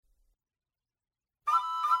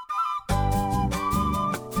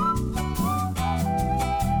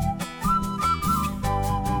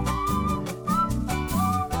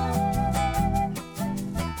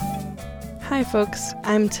Hi folks,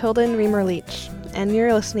 I'm Tilden Reamer-Leach, and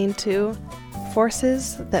you're listening to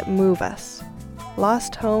Forces That Move Us,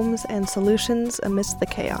 Lost Homes and Solutions Amidst the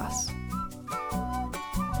Chaos.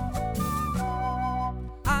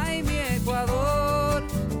 Ay, mi Ecuador,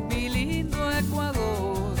 mi lindo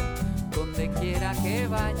Ecuador, donde quiera que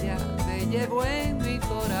vaya, te llevo en mi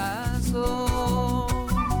corazón.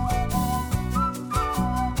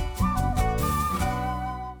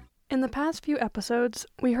 In the past few episodes,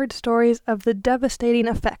 we heard stories of the devastating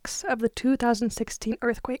effects of the 2016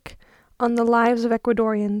 earthquake on the lives of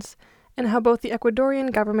Ecuadorians, and how both the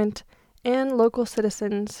Ecuadorian government and local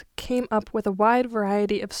citizens came up with a wide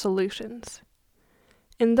variety of solutions.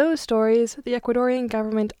 In those stories, the Ecuadorian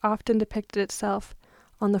government often depicted itself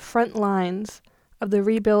on the front lines of the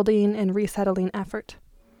rebuilding and resettling effort.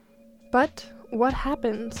 But what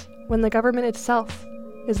happens when the government itself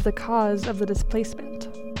is the cause of the displacement?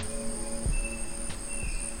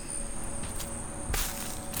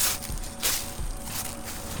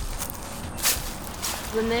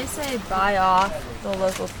 When they say buy off the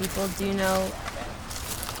local people, do you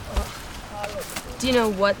know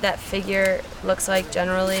what that figure looks like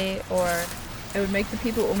generally, or? It would make the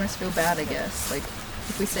people almost feel bad, I guess. Like,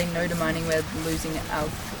 if we say no to mining, we're losing our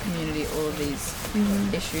community all of these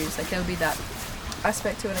issues. Like, there would be that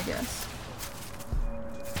aspect to it, I guess.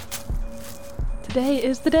 Today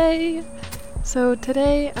is the day! So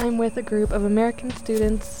today I'm with a group of American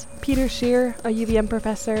students, Peter Scheer, a UVM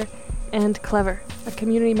professor, and Clever, a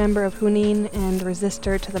community member of Junín and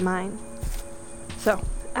resistor to the mine. So,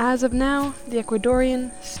 as of now, the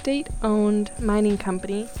Ecuadorian state-owned mining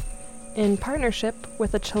company, in partnership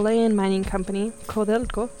with a Chilean mining company,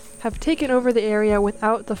 Codelco, have taken over the area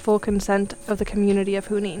without the full consent of the community of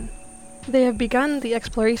Junín. They have begun the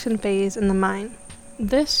exploration phase in the mine.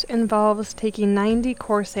 This involves taking 90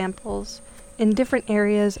 core samples in different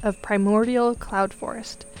areas of primordial cloud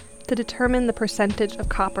forest to determine the percentage of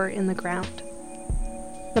copper in the ground.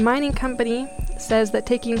 The mining company says that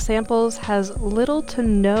taking samples has little to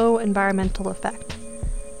no environmental effect.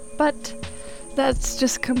 But that's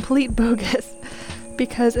just complete bogus,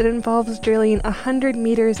 because it involves drilling 100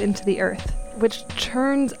 meters into the earth, which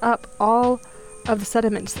churns up all of the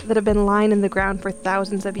sediments that have been lying in the ground for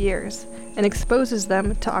thousands of years and exposes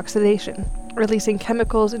them to oxidation, releasing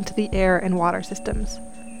chemicals into the air and water systems.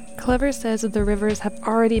 Clever says that the rivers have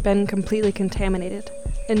already been completely contaminated,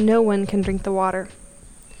 and no one can drink the water.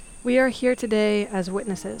 We are here today as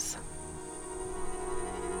witnesses.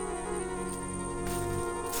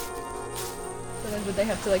 So then would they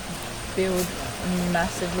have to, like, build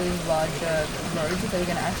massively larger roads if they were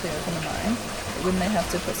going to actually open the mine? Wouldn't they have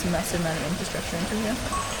to put some massive amount of infrastructure into here?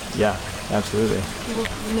 Yeah, absolutely.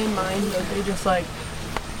 When they mine, they just, like,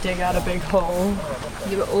 dig out a big hole.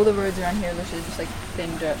 Yeah, but all the roads around here are literally just like thin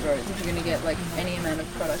dirt roads. If you're going to get like any amount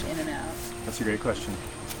of product in and out. That's a great question.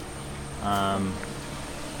 I'm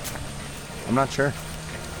not sure.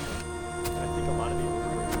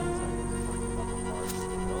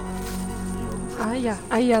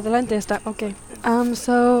 Ahí adelante está, okay.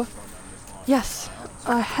 So, yes,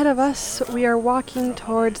 ahead of us, we are walking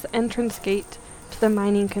towards the entrance gate to the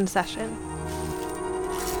mining concession.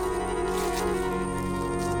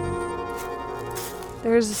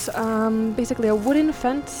 There's basically a wooden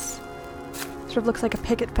fence, sort of looks like a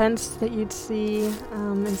picket fence that you'd see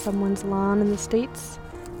in someone's lawn in the States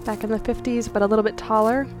back in the 50s, but a little bit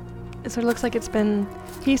taller. It sort of looks like it's been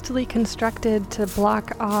hastily constructed to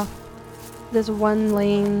block off this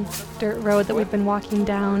one-lane dirt road that we've been walking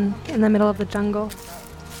down in the middle of the jungle.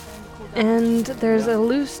 And there's a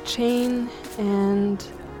loose chain and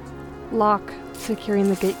lock securing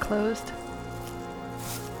the gate closed.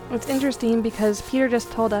 It's interesting because Peter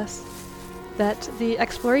just told us that the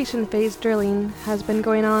exploration phase drilling has been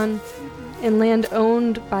going on in land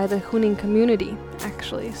owned by the Junín community,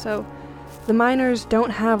 actually. So the miners don't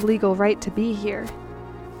have legal right to be here.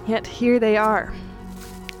 Yet here they are.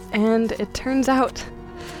 And it turns out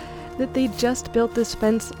that they just built this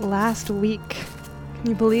fence last week. Can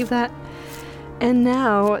you believe that? And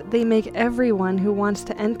now they make everyone who wants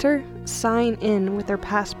to enter sign in with their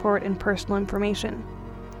passport and personal information.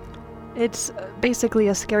 It's basically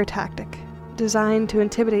a scare tactic, designed to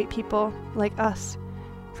intimidate people like us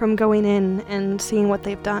from going in and seeing what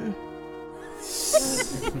they've done.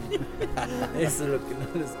 Eso es lo que no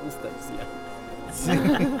les gusta,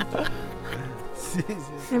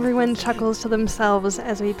 Everyone chuckles to themselves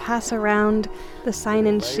as we pass around the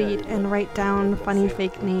sign-in sheet and write down funny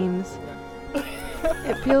fake names.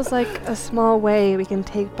 It feels like a small way we can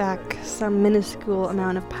take back some minuscule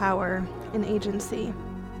amount of power and agency.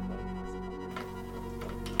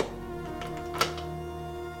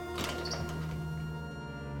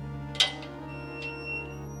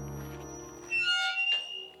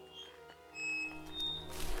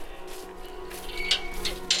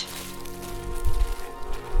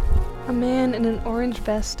 in an orange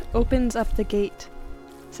vest opens up the gate,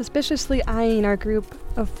 suspiciously eyeing our group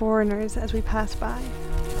of foreigners as we pass by.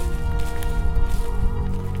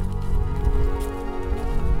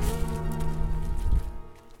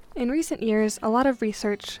 In recent years, a lot of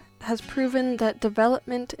research has proven that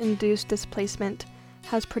development-induced displacement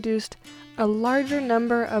has produced a larger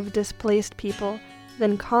number of displaced people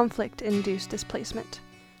than conflict-induced displacement.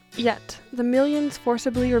 Yet, the millions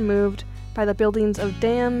forcibly removed by the buildings of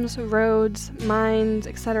dams, roads, mines,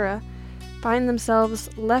 etc., find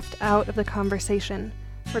themselves left out of the conversation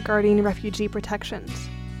regarding refugee protections.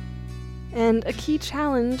 And a key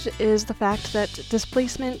challenge is the fact that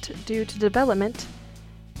displacement due to development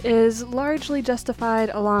is largely justified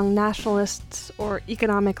along nationalists or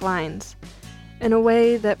economic lines, in a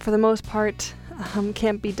way that for the most part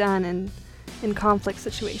can't be done in conflict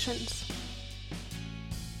situations.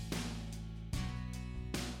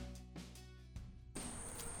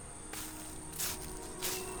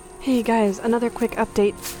 Hey guys, another quick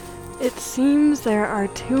update. It seems there are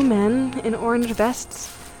 2 men in orange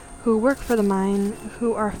vests who work for the mine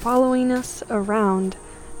who are following us around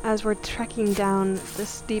as we're trekking down this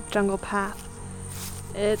steep jungle path.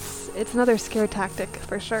 It's another scare tactic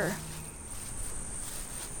for sure.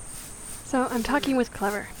 So I'm talking with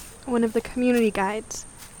Clever, one of the community guides.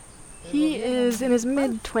 He is in his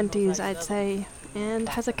mid-20s, I'd say, and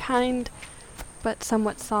has a kind but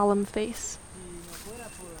somewhat solemn face.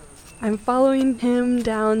 I'm following him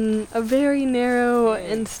down a very narrow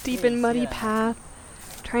and steep and muddy path,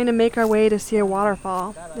 trying to make our way to see a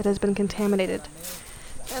waterfall that has been contaminated.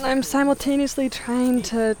 And I'm simultaneously trying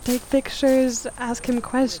to take pictures, ask him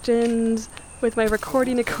questions with my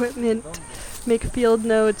recording equipment, make field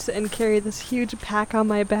notes, and carry this huge pack on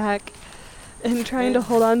my back, and trying to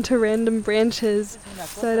hold on to random branches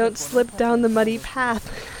so I don't slip down the muddy path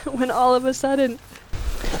when all of a sudden...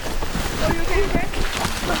 Are you okay?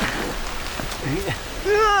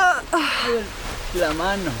 La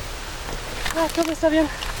mano. Todo está bien.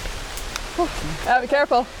 Be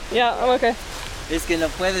careful. Yeah, I'm okay. Es que no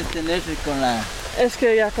puedes tener con la... Es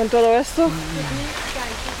que ya con todo esto.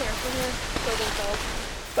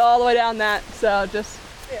 All the way down that, so just...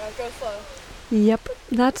 Yeah, go slow. Yep,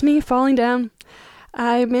 that's me falling down.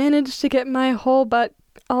 I managed to get my whole butt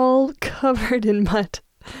all covered in mud.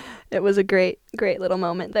 It was a great little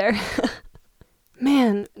moment there.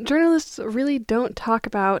 Man, journalists really don't talk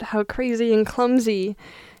about how crazy and clumsy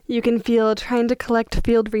you can feel trying to collect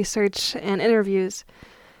field research and interviews.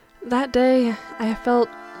 That day, I felt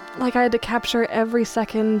like I had to capture every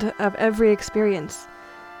second of every experience,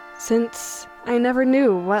 since I never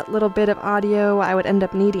knew what little bit of audio I would end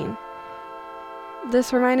up needing.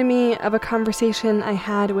 This reminded me of a conversation I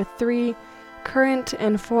had with 3 current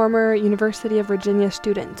and former University of Virginia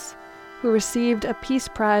students who received a Peace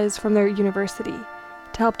Prize from their university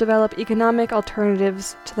to help develop economic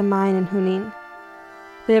alternatives to the mine in Junín.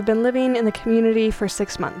 They have been living in the community for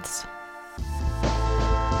 6 months.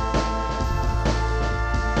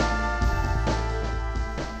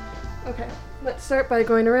 Okay, let's start by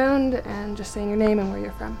going around and just saying your name and where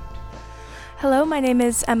you're from. Hello, my name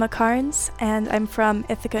is Emma Carnes, and I'm from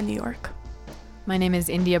Ithaca, New York. My name is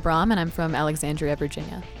India Brahm, and I'm from Alexandria,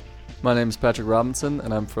 Virginia. My name is Patrick Robinson,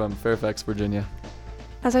 and I'm from Fairfax, Virginia.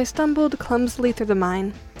 As I stumbled clumsily through the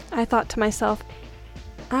mine, I thought to myself,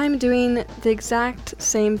 I'm doing the exact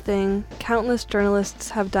same thing countless journalists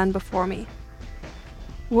have done before me.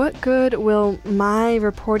 What good will my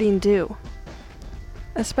reporting do?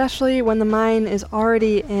 Especially when the mine is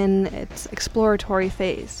already in its exploratory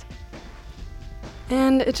phase.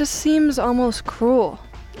 And it just seems almost cruel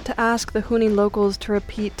to ask the Junín locals to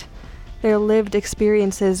repeat their lived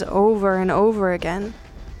experiences over and over again,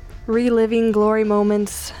 reliving glory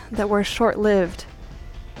moments that were short-lived,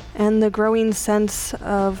 and the growing sense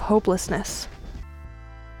of hopelessness.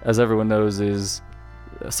 As everyone knows, is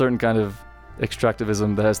a certain kind of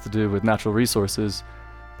extractivism that has to do with natural resources,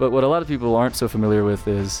 but what a lot of people aren't so familiar with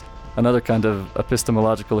is another kind of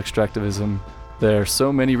epistemological extractivism. There are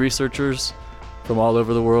so many researchers from all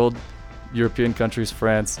over the world, European countries,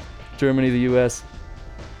 France, Germany, the US,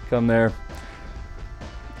 come there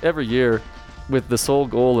every year with the sole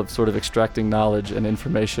goal of sort of extracting knowledge and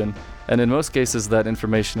information. And in most cases, that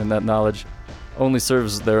information and that knowledge only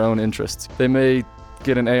serves their own interests. They may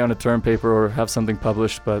get an A on a term paper or have something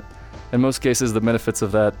published, but in most cases, the benefits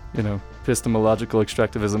of that, epistemological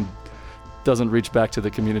extractivism doesn't reach back to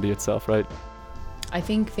the community itself, right? I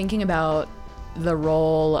think thinking about the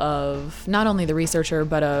role of not only the researcher,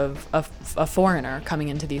 but of a foreigner coming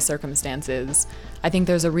into these circumstances, I think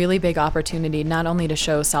there's a really big opportunity not only to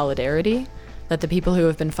show solidarity, that the people who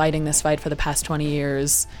have been fighting this fight for the past 20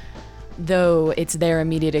 years though it's their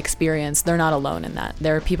immediate experience, they're not alone in that.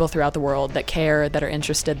 There are people throughout the world that care, that are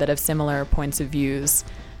interested, that have similar points of views,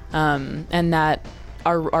 and that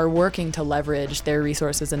are working to leverage their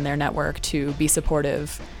resources and their network to be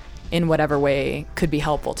supportive in whatever way could be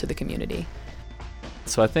helpful to the community.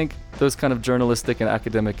 So I think those kind of journalistic and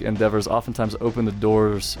academic endeavors oftentimes open the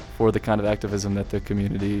doors for the kind of activism that the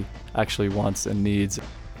community actually wants and needs.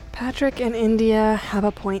 Patrick and India have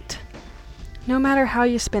a point. No matter how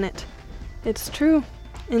you spin it, it's true.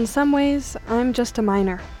 In some ways, I'm just a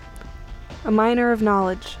miner of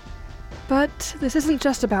knowledge. But this isn't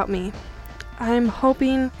just about me. I'm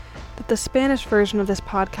hoping that the Spanish version of this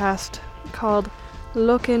podcast, called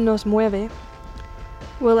Lo que nos mueve,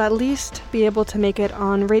 will at least be able to make it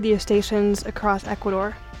on radio stations across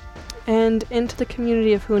Ecuador and into the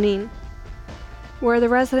community of Junín, where the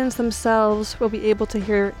residents themselves will be able to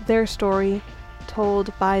hear their story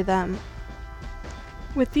told by them.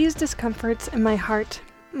 With these discomforts in my heart,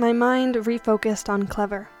 my mind refocused on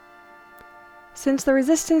Clever. Since the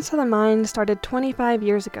resistance to the mine started 25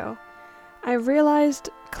 years ago, I realized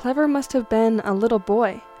Clever must have been a little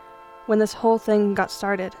boy when this whole thing got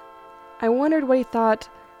started. I wondered what he thought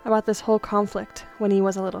about this whole conflict when he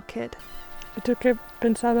was a little kid. ¿Tú qué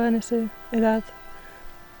pensaba en esa edad?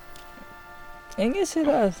 En esa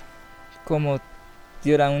edad, como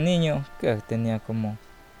yo era un niño, que tenía como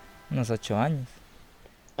unos 8 años.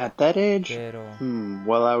 At that age?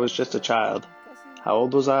 Well, I was just a child. How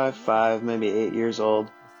old was I? 5, maybe 8 years old.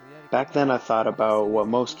 Back then I thought about what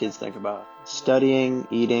most kids think about. Studying,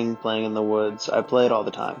 eating, playing in the woods. I played all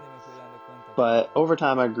the time. But over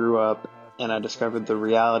time I grew up and I discovered the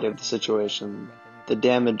reality of the situation, the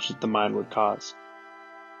damage that the mine would cause.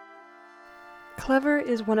 Clever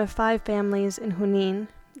is one of 5 families in Junín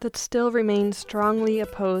that still remain strongly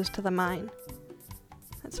opposed to the mine.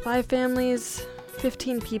 That's 5 families,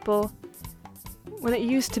 15 people, when it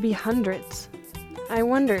used to be hundreds. I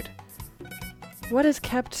wondered, what has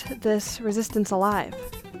kept this resistance alive?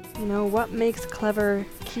 You know, what makes Clever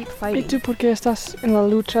keep fighting? ¿Y tú por qué estás en la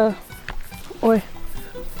lucha hoy?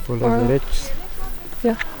 Por los derechos.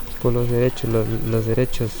 Yeah. Por los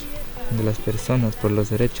derechos de las personas, por los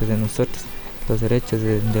derechos de nosotros, los derechos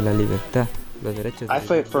de la libertad. I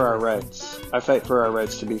fight for our rights. I fight for our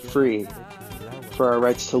rights to be free, for our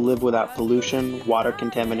rights to live without pollution, water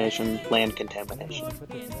contamination, land contamination.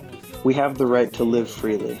 We have the right to live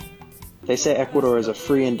freely. They say Ecuador is a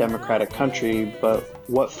free and democratic country, but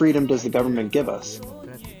what freedom does the government give us?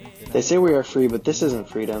 They say we are free, but this isn't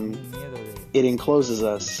freedom. It encloses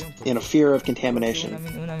us in a fear of contamination.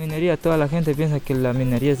 Una minería, toda la gente piensa que la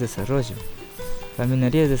minería es desarrollo. La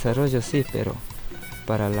minería es desarrollo, sí, pero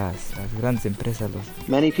para las grandes empresas.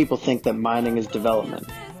 Many people think that mining is development.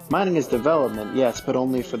 Mining is development, yes, but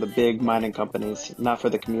only for the big mining companies, not for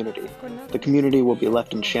the community. The community will be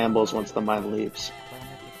left in shambles once the mine leaves.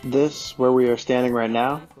 This, where we are standing right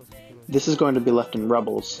now, this is going to be left in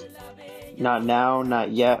rubbles. Not now,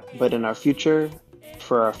 not yet, but in our future,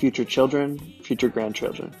 for our future children, future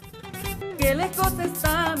grandchildren. Que lejos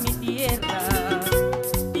está mi tierra,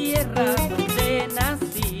 tierra donde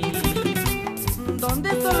nací, donde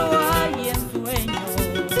solo hay ensueño,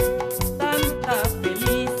 tanta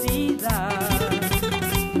felicidad,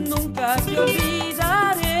 nunca te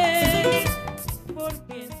olvidaré.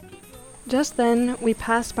 Just then, we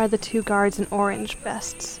passed by the 2 guards in orange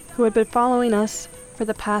vests, who had been following us for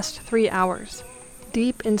the past 3 hours,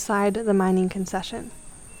 deep inside the mining concession.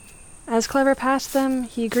 As Clever passed them,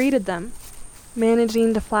 he greeted them,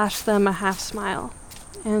 managing to flash them a half smile,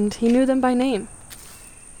 and he knew them by name.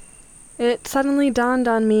 It suddenly dawned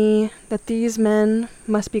on me that these men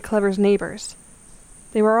must be Clever's neighbors.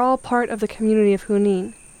 They were all part of the community of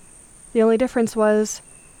Junín. The only difference was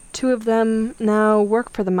 2 of them now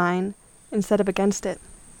work for the mine instead of against it.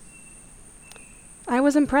 I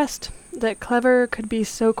was impressed that Clever could be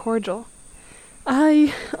so cordial.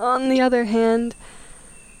 I, on the other hand,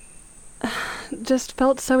 just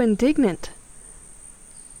felt so indignant.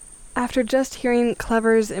 After just hearing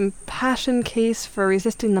Clever's impassioned case for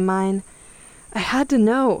resisting the mine, I had to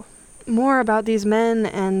know more about these men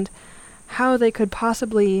and how they could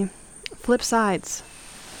possibly flip sides.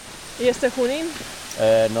 ¿Y este Junín?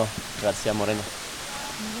 No, García Moreno.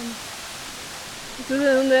 ¿Y tú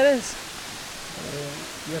de dónde eres?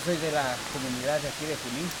 Yo soy de la comunidad de aquí de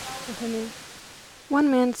Junín. One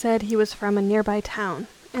man said he was from a nearby town,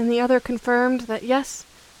 and the other confirmed that yes,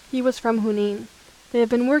 he was from Junín. They have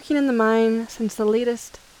been working in the mine since the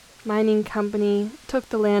latest mining company took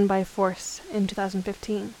the land by force in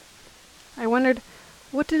 2015. I wondered,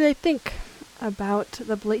 what do they think about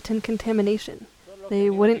the blatant contamination? They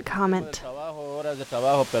wouldn't comment. horas de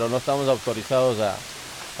trabajo, pero no estamos autorizados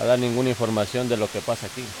a dar ninguna información de lo que pasa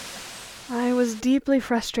aquí. I was deeply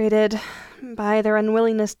frustrated by their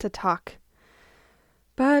unwillingness to talk.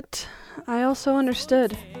 But I also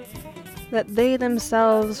understood that they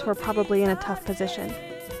themselves were probably in a tough position.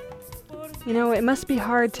 You know, it must be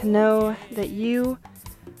hard to know that you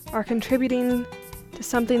are contributing to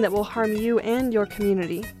something that will harm you and your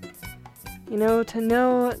community. You know, to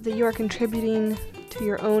know that you are contributing to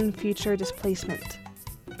your own future displacement.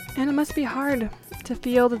 And it must be hard to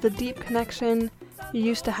feel that the deep connection you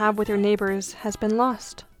used to have with your neighbors has been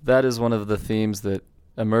lost. That is one of the themes that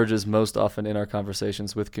emerges most often in our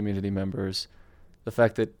conversations with community members. The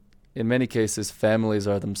fact that in many cases families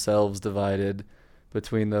are themselves divided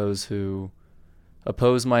between those who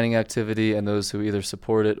oppose mining activity and those who either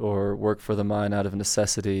support it or work for the mine out of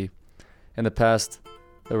necessity. In the past,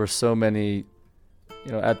 there were so many,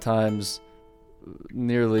 at times,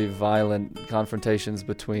 nearly violent confrontations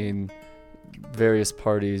between various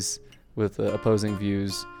parties with opposing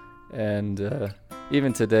views. And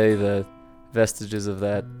even today, the vestiges of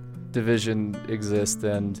that division exist,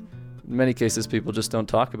 and in many cases people just don't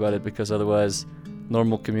talk about it because otherwise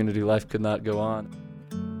normal community life could not go on.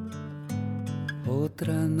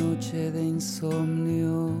 Otra noche de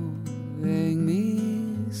insomnio en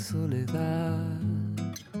mi soledad.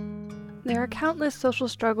 There are countless social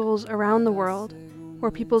struggles around the world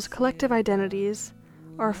where people's collective identities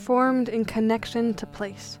are formed in connection to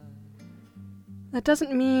place. That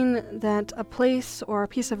doesn't mean that a place or a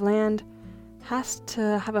piece of land has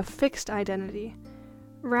to have a fixed identity.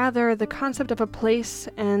 Rather, the concept of a place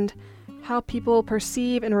and how people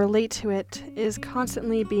perceive and relate to it is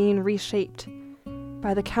constantly being reshaped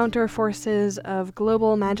by the counter forces of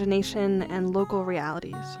global imagination and local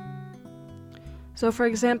realities. So, for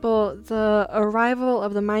example, the arrival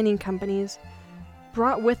of the mining companies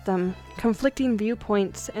brought with them conflicting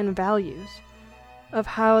viewpoints and values of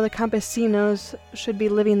how the campesinos should be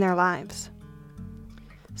living their lives.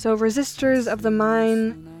 So resistors of the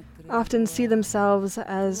mine often see themselves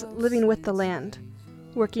as living with the land,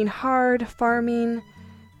 working hard, farming,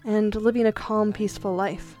 and living a calm, peaceful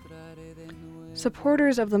life.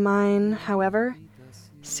 Supporters of the mine, however,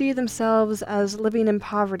 see themselves as living in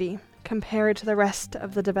poverty compared to the rest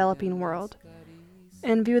of the developing world,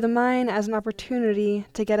 and view the mine as an opportunity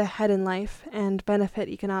to get ahead in life and benefit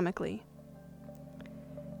economically.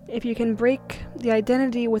 If you can break the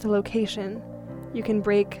identity with a location, you can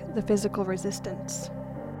break the physical resistance.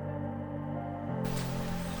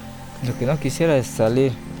 Lo que no quisiera es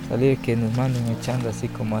salir que nos manden echando así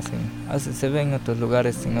como se ven en otros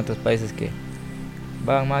lugares, en otros países que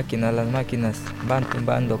van máquinas, las máquinas van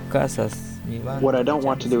tumbando casas. What I don't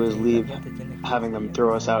want to do is leave having them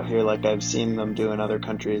throw us out here like I've seen them do in other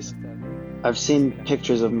countries. I've seen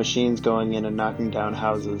pictures of machines going in and knocking down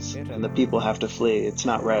houses, and the people have to flee. It's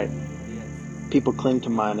not right. People cling to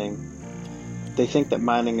mining. They think that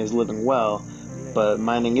mining is living well, but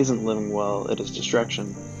mining isn't living well, it is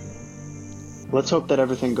destruction. Let's hope that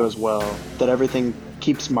everything goes well, that everything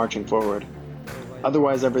keeps marching forward.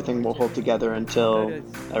 Otherwise, everything will hold together until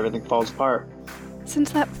everything falls apart.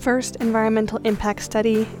 Since that first environmental impact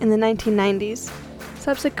study in the 1990s,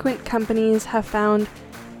 subsequent companies have found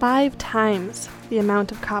 5 times the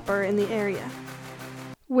amount of copper in the area,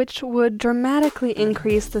 which would dramatically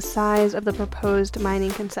increase the size of the proposed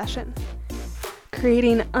mining concession,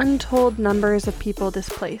 creating untold numbers of people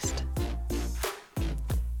displaced.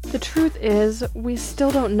 The truth is, we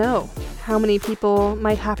still don't know how many people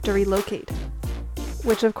might have to relocate,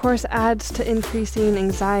 which of course adds to increasing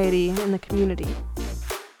anxiety in the community.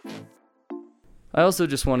 I also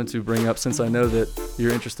just wanted to bring up, since I know that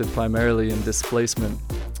you're interested primarily in displacement,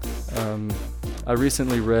 I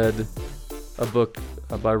recently read a book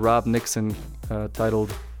by Rob Nixon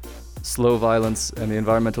titled Slow Violence and the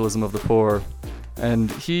Environmentalism of the Poor.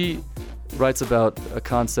 And he writes about a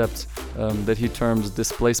concept that he terms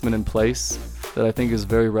displacement in place that I think is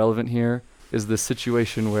very relevant here, is the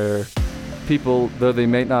situation where people, though they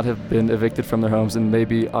may not have been evicted from their homes and may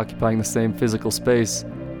be occupying the same physical space,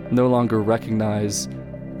 no longer recognize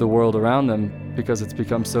the world around them because it's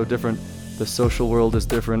become so different. The social world is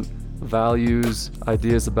different. Values,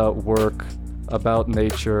 ideas about work, about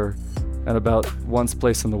nature, and about one's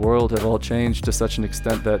place in the world have all changed to such an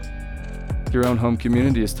extent that your own home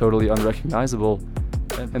community is totally unrecognizable.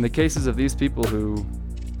 And in the cases of these people who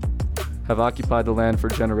have occupied the land for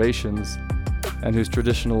generations and whose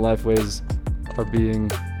traditional lifeways are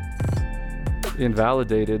being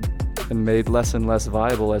invalidated and made less and less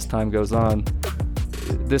viable as time goes on,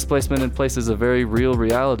 displacement in place is a very real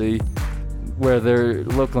reality where their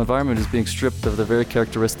local environment is being stripped of the very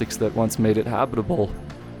characteristics that once made it habitable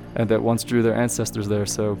and that once drew their ancestors there.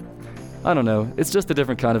 So, I don't know, it's just a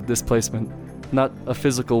different kind of displacement, not a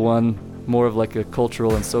physical one, more of like a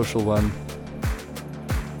cultural and social one.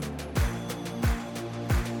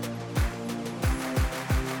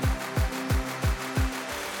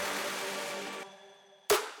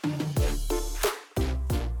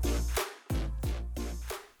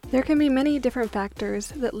 There can be many different factors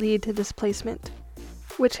that lead to displacement,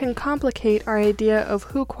 which can complicate our idea of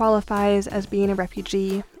who qualifies as being a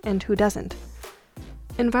refugee and who doesn't.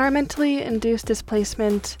 Environmentally induced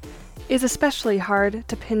displacement is especially hard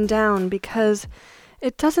to pin down because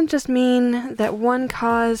it doesn't just mean that one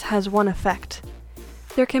cause has one effect.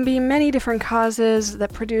 There can be many different causes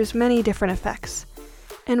that produce many different effects,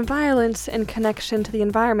 and violence in connection to the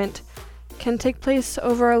environment can take place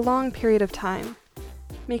over a long period of time,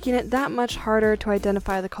 making it that much harder to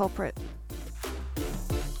identify the culprit.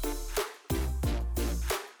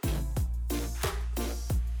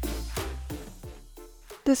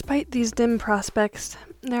 Despite these dim prospects,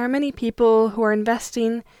 there are many people who are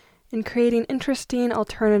investing in creating interesting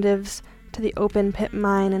alternatives to the open pit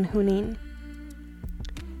mine in Junín.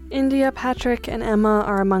 India, Patrick, and Emma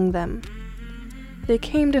are among them. They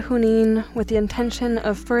came to Junín with the intention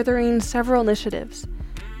of furthering several initiatives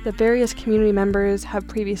that various community members have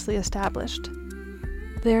previously established.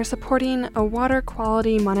 They are supporting a water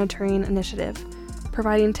quality monitoring initiative,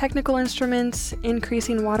 providing technical instruments,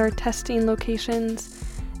 increasing water testing locations,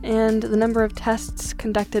 and the number of tests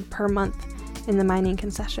conducted per month in the mining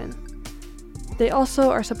concession. They also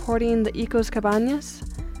are supporting the Ecos Cabañas,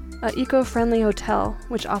 an eco-friendly hotel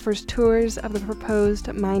which offers tours of the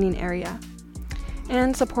proposed mining area,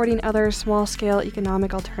 and supporting other small-scale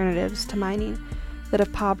economic alternatives to mining that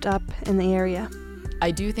have popped up in the area.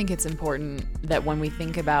 I do think it's important that when we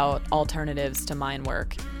think about alternatives to mine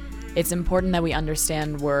work, it's important that we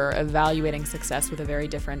understand we're evaluating success with a very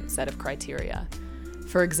different set of criteria.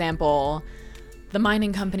 For example, the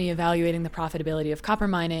mining company evaluating the profitability of copper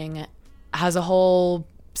mining has a whole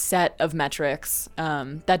set of metrics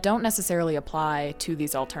that don't necessarily apply to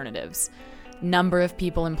these alternatives. Number of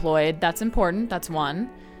people employed, that's important, that's one,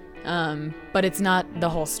 but it's not the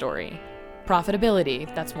whole story.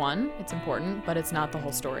 Profitability, that's one, it's important, but it's not the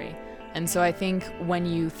whole story. And so I think when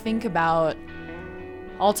you think about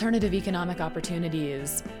alternative economic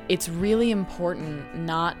opportunities, it's really important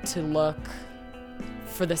not to look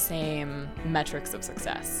for the same metrics of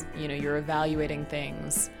success. You know, you're evaluating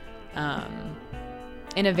things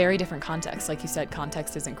in a very different context. Like you said,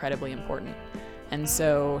 context is incredibly important. And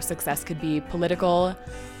so success could be political,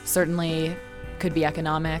 certainly could be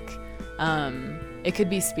economic, it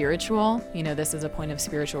could be spiritual. You know, this is a point of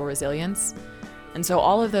spiritual resilience. And so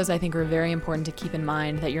all of those I think are very important to keep in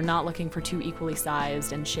mind, that you're not looking for two equally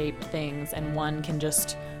sized and shaped things and one can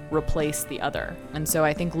just replace the other. And so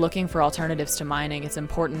I think looking for alternatives to mining, it's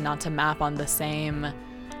important not to map on the same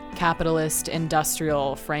capitalist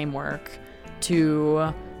industrial framework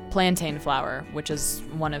to plantain flour, which is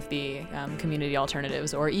one of the community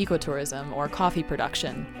alternatives, or ecotourism, or coffee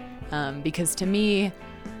production. Because to me,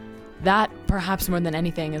 that perhaps more than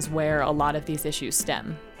anything is where a lot of these issues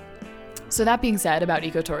stem. So that being said about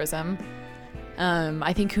ecotourism,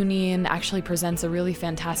 I think Junín actually presents a really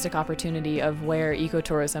fantastic opportunity of where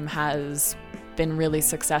ecotourism has been really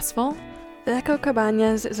successful. The Eco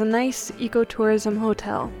Cabañas is a nice ecotourism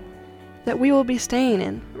hotel that we will be staying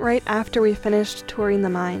in right after we finished touring the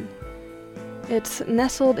mine. It's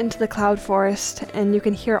nestled into the cloud forest, and you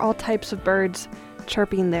can hear all types of birds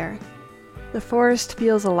chirping there. The forest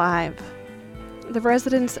feels alive. The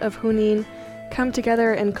residents of Junín come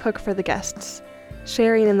together and cook for the guests,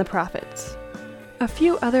 sharing in the profits. A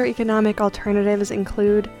few other economic alternatives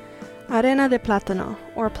include Arena de Plátano,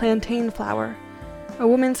 or plantain flour, a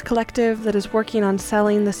women's collective that is working on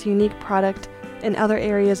selling this unique product in other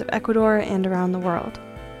areas of Ecuador and around the world.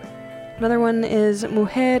 Another one is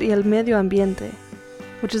Mujer y el Medio Ambiente,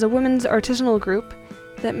 which is a women's artisanal group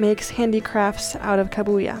that makes handicrafts out of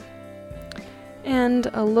cabuya. And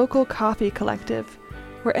a local coffee collective,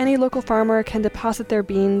 where any local farmer can deposit their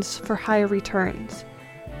beans for higher returns,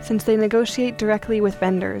 since they negotiate directly with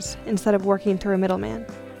vendors instead of working through a middleman.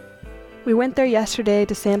 We went there yesterday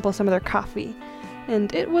to sample some of their coffee,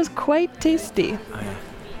 and it was quite tasty.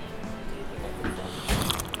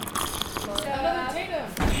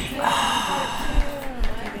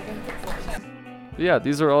 Yeah,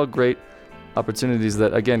 these are all great opportunities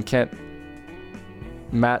that, again, can't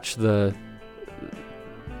match the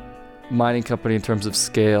mining company in terms of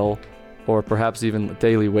scale or perhaps even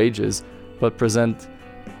daily wages, but present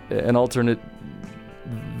an alternate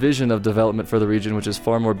vision of development for the region, which is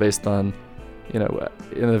far more based on, you know,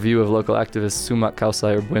 in the view of local activists, Summa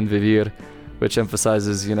Causa or Buen Vivir, which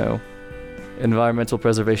emphasizes, you know, environmental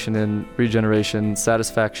preservation and regeneration,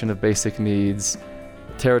 satisfaction of basic needs,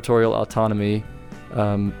 territorial autonomy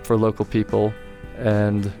for local people,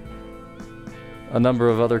 and a number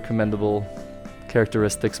of other commendable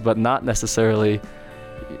characteristics, but not necessarily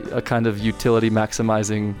a kind of utility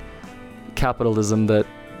maximizing capitalism that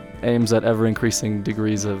aims at ever increasing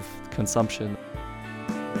degrees of consumption.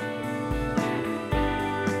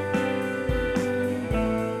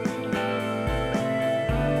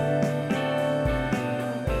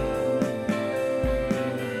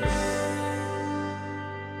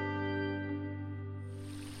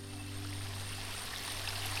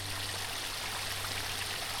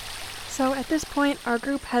 So at this point, our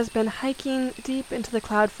group has been hiking deep into the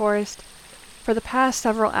cloud forest for the past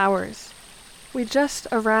several hours. We just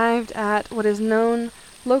arrived at what is known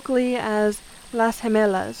locally as Las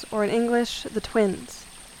Gemelas, or in English, the Twins.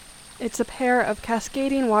 It's a pair of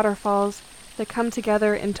cascading waterfalls that come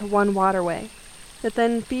together into one waterway, that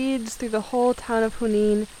then feeds through the whole town of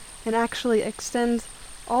Junín and actually extends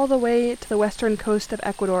all the way to the western coast of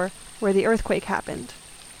Ecuador, where the earthquake happened.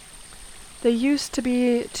 They used to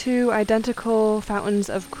be two identical fountains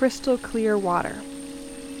of crystal clear water.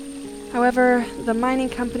 However, the mining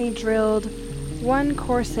company drilled one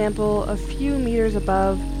core sample a few meters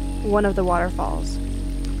above one of the waterfalls,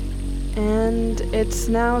 and it's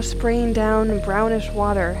now spraying down brownish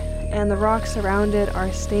water, and the rocks around it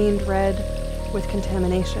are stained red with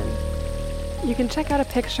contamination. You can check out a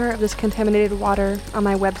picture of this contaminated water on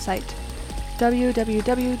my website,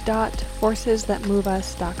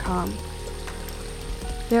 www.forcesthatmoveus.com.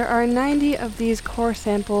 There are 90 of these core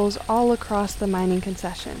samples all across the mining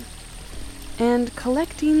concession. And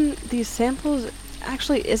collecting these samples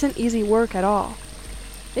actually isn't easy work at all.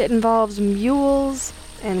 It involves mules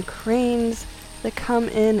and cranes that come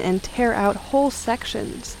in and tear out whole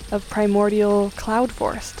sections of primordial cloud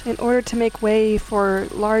forest in order to make way for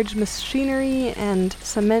large machinery and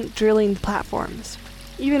cement drilling platforms.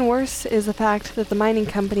 Even worse is the fact that the mining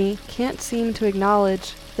company can't seem to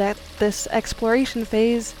acknowledge that this exploration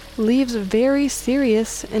phase leaves very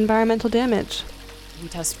serious environmental damage. We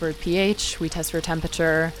test for pH, we test for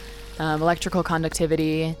temperature, electrical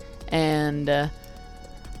conductivity, and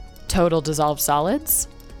total dissolved solids.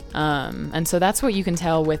 And so that's what you can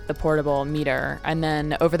tell with the portable meter. And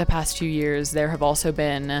then over the past few years, there have also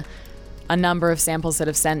been a number of samples that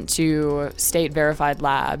have sent to state-verified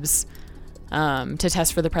labs to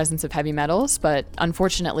test for the presence of heavy metals, but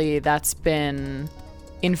unfortunately that's been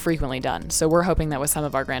infrequently done. So we're hoping that with some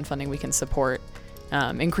of our grant funding we can support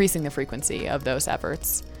increasing the frequency of those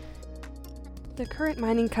efforts. The current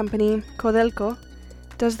mining company, Codelco,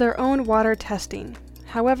 does their own water testing.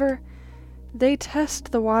 However, they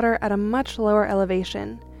test the water at a much lower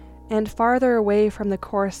elevation and farther away from the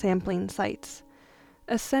core sampling sites,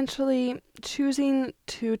 essentially choosing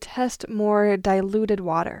to test more diluted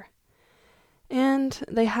water. And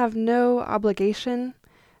they have no obligation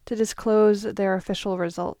to disclose their official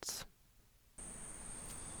results.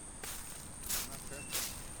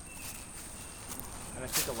 And I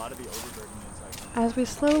think a lot of the overburden is As we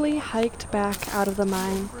slowly hiked back out of the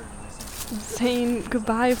mine, saying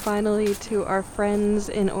goodbye finally to our friends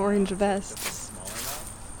in orange vests,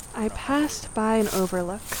 I passed by an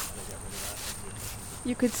overlook.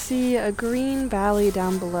 You could see a green valley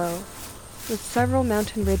down below, with several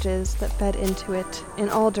mountain ridges that fed into it in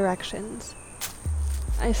all directions.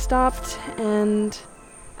 I stopped and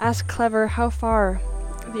asked Clever how far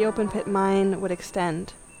the open pit mine would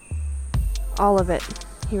extend. All of it,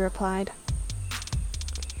 he replied.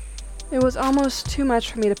 It was almost too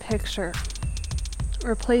much for me to picture,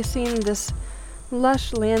 replacing this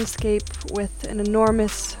lush landscape with an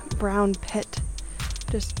enormous brown pit,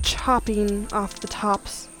 just chopping off the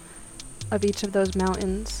tops of each of those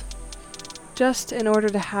mountains, just in order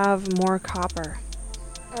to have more copper.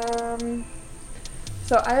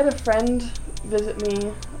 So I had a friend visit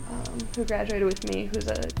me who graduated with me, who's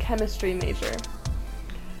a chemistry major.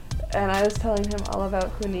 And I was telling him all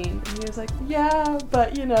about Junín, and he was like, yeah,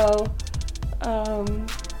 but you know,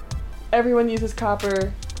 everyone uses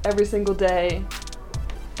copper every single day.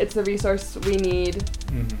 It's the resource we need.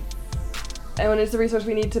 Mm-hmm. And when it's the resource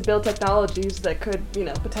we need to build technologies that could, you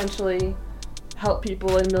know, potentially help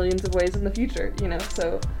people in millions of ways in the future, you know,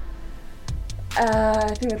 so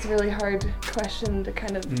I think that's a really hard question to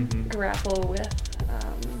kind of grapple with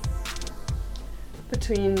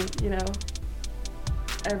between, you know,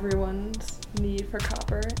 everyone's need for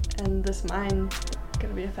copper and this mine going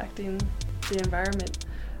to be affecting the environment.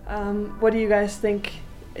 What do you guys think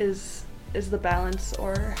is the balance,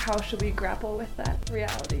 or how should we grapple with that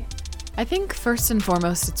reality? I think first and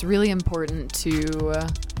foremost, it's really important to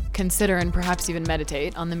consider and perhaps even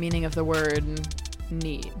meditate on the meaning of the word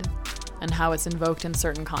need and how it's invoked in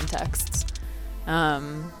certain contexts.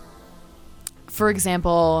 For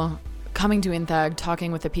example, coming to INTAG,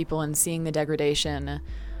 talking with the people and seeing the degradation,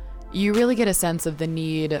 you really get a sense of the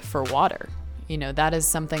need for water. You know, that is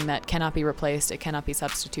something that cannot be replaced, it cannot be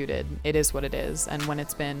substituted. It is what it is. And when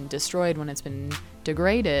it's been destroyed, when it's been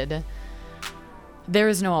degraded, there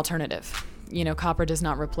is no alternative. You know, copper does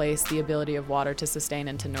not replace the ability of water to sustain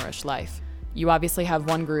and to nourish life. You obviously have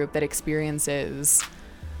one group that experiences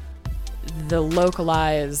the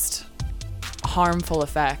localized harmful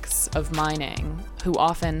effects of mining, who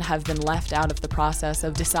often have been left out of the process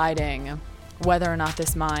of deciding whether or not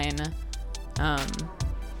this mine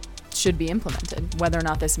should be implemented, whether or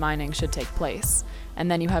not this mining should take place. And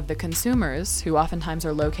then you have the consumers, who oftentimes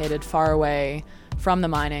are located far away from the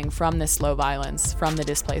mining, from this slow violence, from the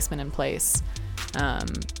displacement in place,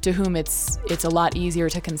 to whom it's a lot easier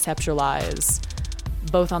to conceptualize,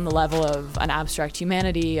 both on the level of an abstract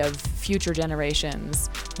humanity, of future generations,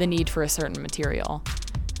 the need for a certain material.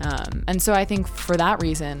 And so I think for that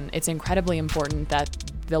reason, it's incredibly important that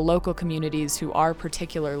the local communities who are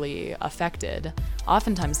particularly affected,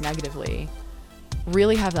 oftentimes negatively,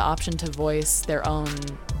 really have the option to voice their own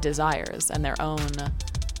desires and their own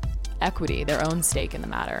equity, their own stake in the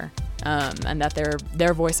matter, and that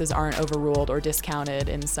their voices aren't overruled or discounted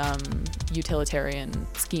in some utilitarian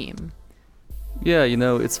scheme. Yeah, you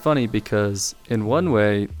know, it's funny because in one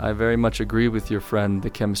way, I very much agree with your friend, the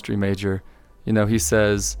chemistry major. You know, he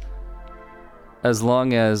says, as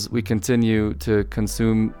long as we continue to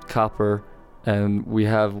consume copper and we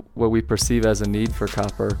have what we perceive as a need for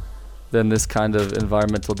copper, then this kind of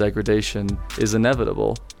environmental degradation is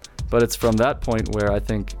inevitable. But it's from that point where I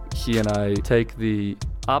think he and I take the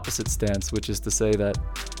opposite stance, which is to say that,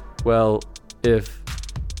 well, if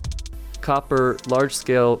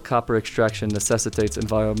large-scale copper extraction necessitates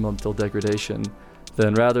environmental degradation,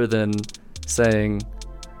 then rather than saying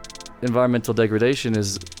environmental degradation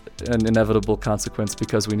is an inevitable consequence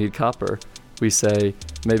because we need copper, we say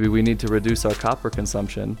maybe we need to reduce our copper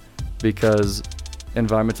consumption because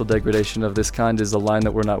environmental degradation of this kind is a line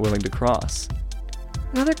that we're not willing to cross.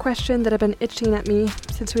 Another question that had been itching at me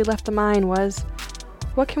since we left the mine was,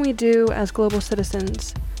 what can we do as global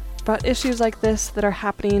citizens about issues like this that are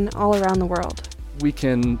happening all around the world? We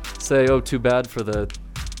can say, oh, too bad for the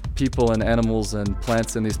people and animals and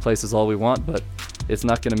plants in these places all we want, but it's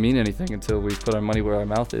not going to mean anything until we put our money where our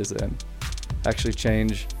mouth is and actually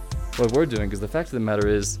change what we're doing. Because the fact of the matter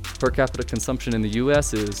is, per capita consumption in the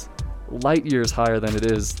US is light years higher than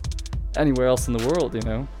it is anywhere else in the world, you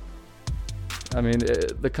know? I mean,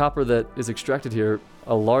 the copper that is extracted here,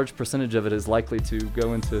 a large percentage of it is likely to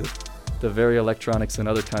go into the very electronics and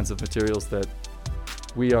other kinds of materials that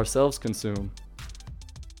we ourselves consume.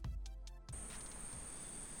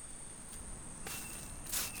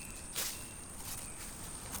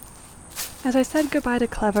 As I said goodbye to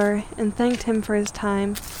Clever and thanked him for his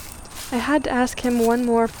time, I had to ask him one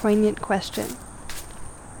more poignant question.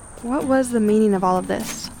 What was the meaning of all of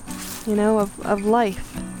this? You know, of life?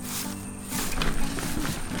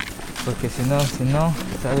 Porque si no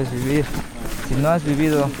sabes vivir, si no has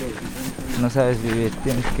vivido, no sabes vivir.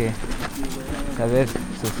 Tienes que saber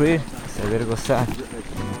sufrir, saber gozar.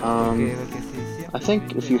 I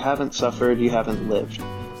think if you haven't suffered, you haven't lived.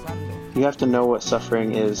 You have to know what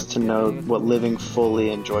suffering is to know what living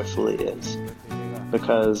fully and joyfully is.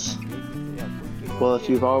 Because, well, if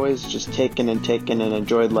you've always just taken and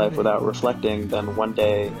enjoyed life without reflecting, then one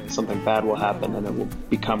day something bad will happen and it will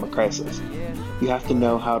become a crisis. You have to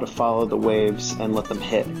know how to follow the waves and let them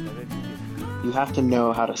hit. You have to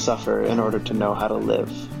know how to suffer in order to know how to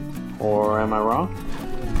live. Or am I wrong?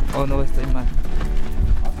 Oh, no, estoy mal.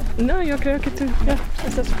 No, yo creo que tú, ya,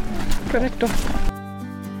 estás correcto.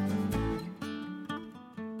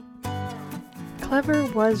 Clever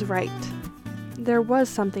was right. There was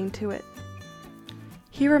something to it.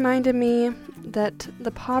 He reminded me that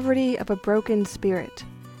the poverty of a broken spirit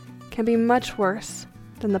can be much worse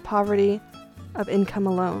than the poverty of income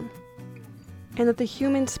alone, and that the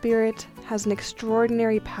human spirit has an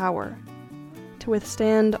extraordinary power to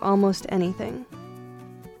withstand almost anything.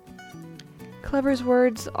 Clever's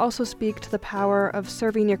words also speak to the power of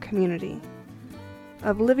serving your community,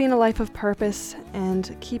 of living a life of purpose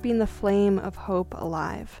and keeping the flame of hope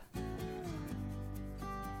alive.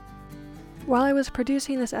 While I was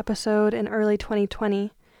producing this episode in early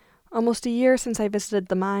 2020, almost a year since I visited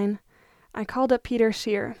the mine, I called up Peter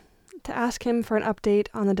Scheer to ask him for an update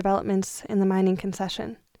on the developments in the mining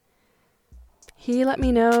concession. He let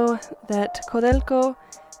me know that Codelco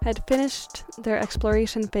had finished their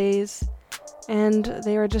exploration phase and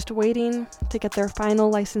they were just waiting to get their final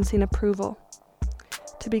licensing approval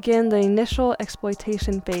to begin the initial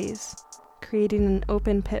exploitation phase, creating an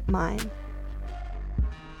open pit mine.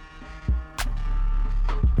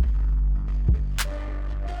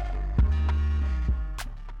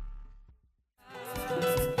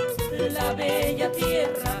 La bella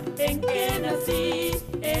tierra en que nací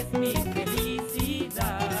es mi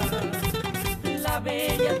felicidad. La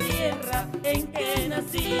bella tierra en que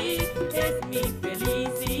nací es mi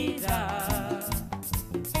felicidad.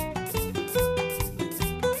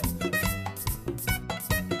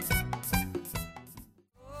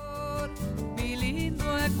 Mi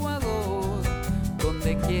lindo Ecuador,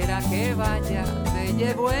 donde quiera que vaya, te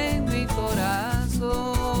llevo en mi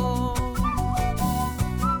corazón.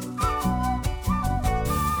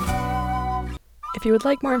 If you would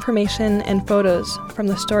like more information and photos from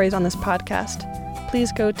the stories on this podcast,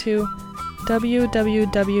 please go to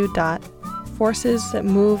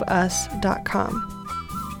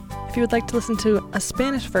www.forcesthatmoveus.com. If you would like to listen to a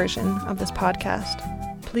Spanish version of this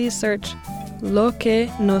podcast, please search Lo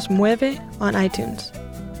que nos mueve on iTunes,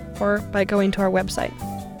 or by going to our website.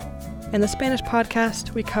 In the Spanish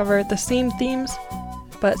podcast, we cover the same themes,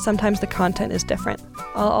 but sometimes the content is different.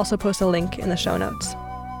 I'll also post a link in the show notes.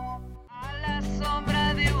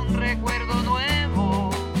 Recuerdo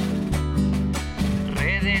nuevo,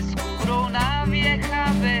 redescubro una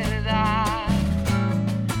vieja verdad.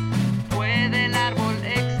 Puede el árbol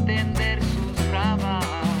extender sus ramas,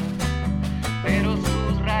 pero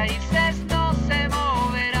sus raíces no se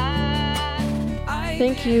moverán.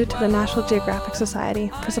 Thank you to the National Geographic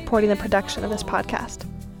Society for supporting the production of this podcast.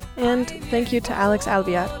 And thank you to Alex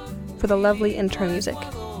Alviar for the lovely intro music.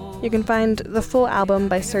 You can find the full album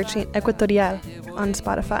by searching Equatorial on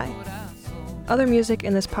Spotify. Other music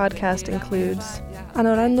in this podcast includes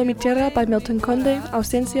Anorando Mi Tierra by Milton Conde,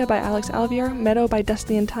 Ausencia by Alex Alviar, Meadow by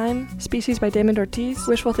Destiny and Time, Species by Damon Ortiz,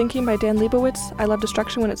 Wishful Thinking by Dan Leibowitz, I Love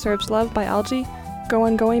Destruction When It Serves Love by Algie, Go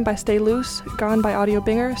On Going by Stay Loose, Gone by Audio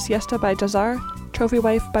Binger, Siesta by Jazar, Trophy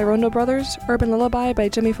Wife by Rondo Brothers, Urban Lullaby by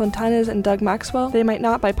Jimmy Fontanes and Doug Maxwell, They Might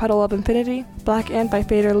Not by Puddle of Infinity, Black Ant by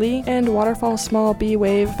Fader Lee, and Waterfall Small B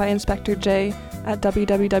Wave by Inspector J at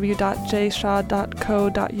www.jshaw.co.uk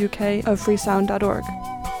of freesound.org.